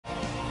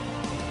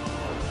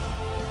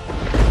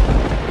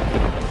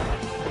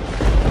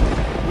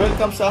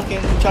Welcome sa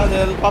aking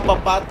channel, Papa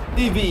Pat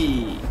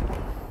TV.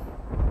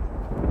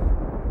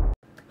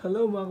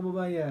 Hello mga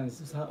kababayan,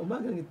 sa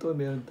umagang ito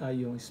meron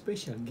tayong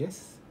special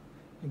guest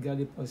na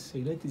galing po sa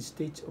United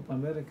States of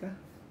America.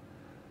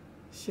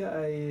 Siya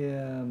ay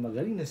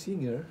magaling na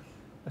singer,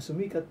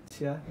 sumikat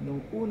siya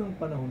noong unang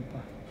panahon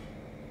pa.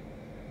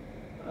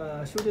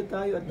 Sulit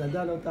tayo at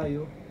nadalaw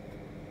tayo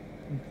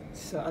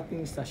sa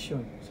ating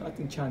stasyon, sa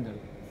ating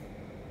channel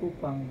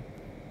upang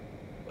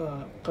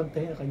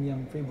kantahin ang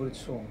kanyang favorite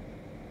song.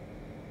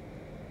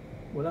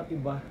 Walang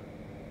iba,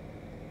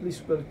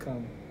 please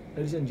welcome,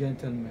 ladies and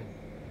gentlemen,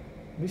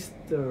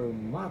 Mr.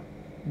 Monroe.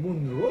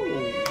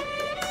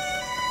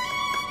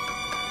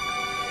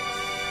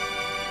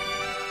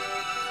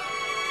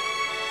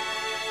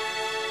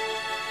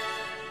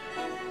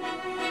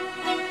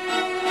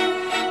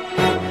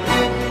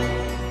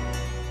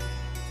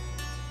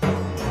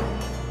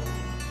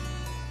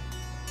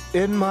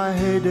 In my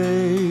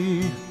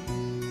heyday,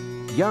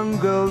 young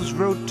girls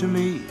wrote to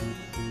me.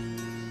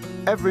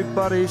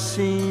 Everybody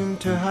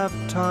seemed to have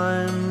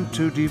time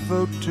to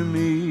devote to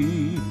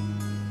me.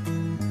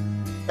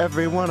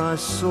 Everyone I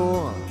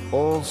saw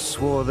all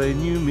swore they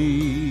knew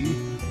me.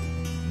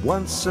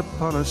 Once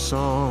upon a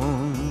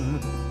song,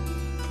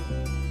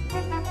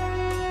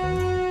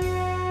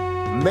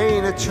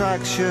 main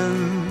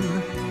attraction,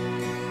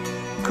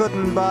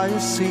 couldn't buy a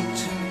seat.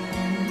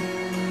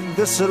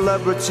 The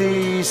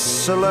celebrities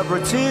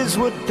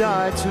would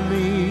die to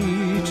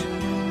meet.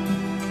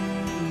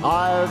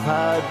 I've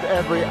had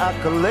every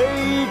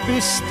accolade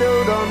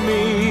bestowed on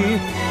me,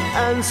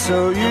 and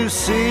so you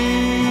see,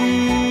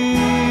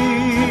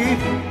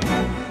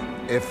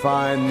 if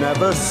I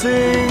never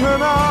sing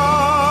another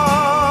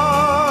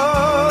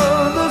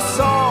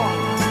song,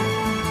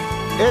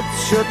 it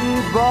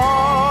shouldn't bother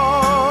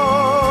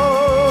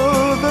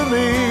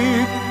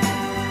me.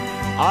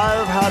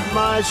 I've had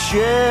my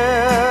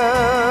share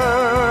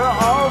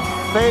of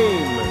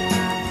fame,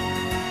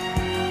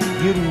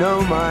 you know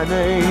my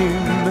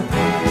name.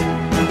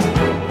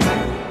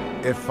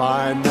 If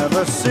I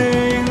never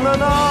sing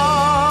another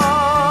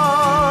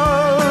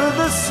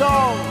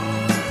song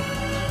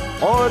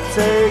or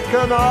take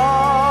another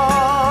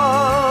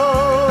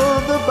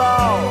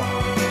bow,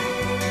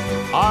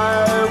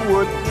 I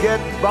would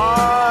get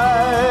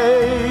by,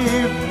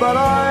 but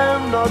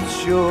I'm not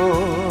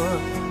sure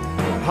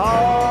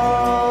how.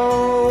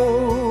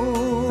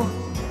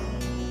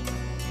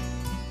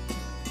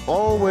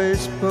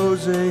 Always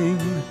posing,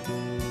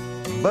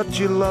 but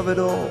you love it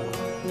all,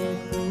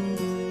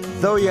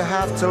 though you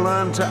have to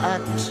learn to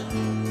act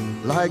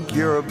like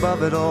you're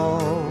above it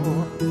all.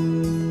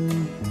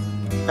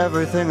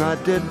 Everything I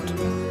did,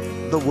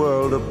 the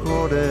world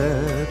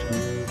applauded.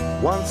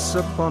 Once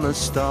upon a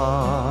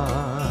star,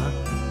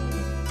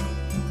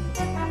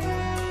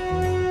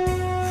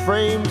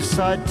 framed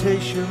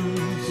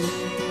citations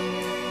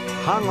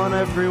hung on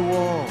every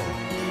wall.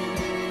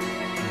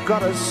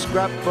 Got a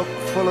scrapbook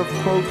full of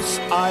quotes,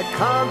 I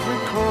can't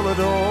recall it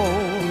all.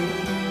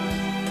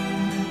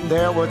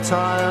 There were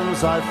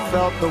times I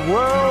felt the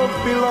world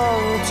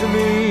belonged to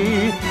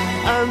me,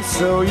 and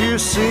so you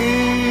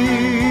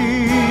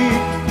see,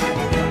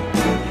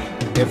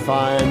 if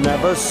I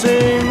never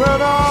sing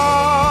another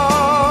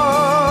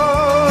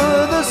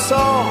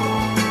song,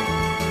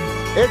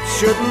 it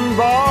shouldn't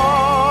bother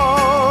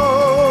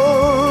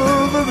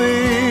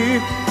me.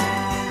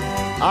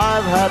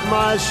 I've had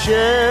my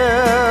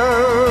share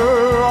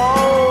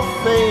of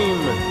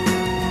fame,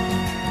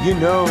 you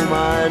know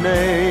my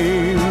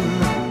name.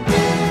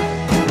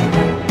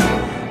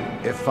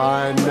 If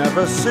I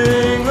never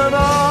sing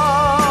another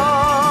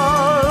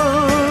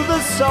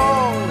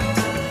song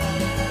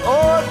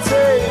or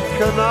take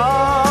another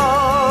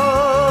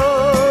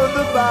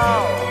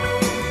bow,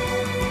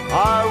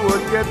 I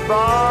would get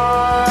by,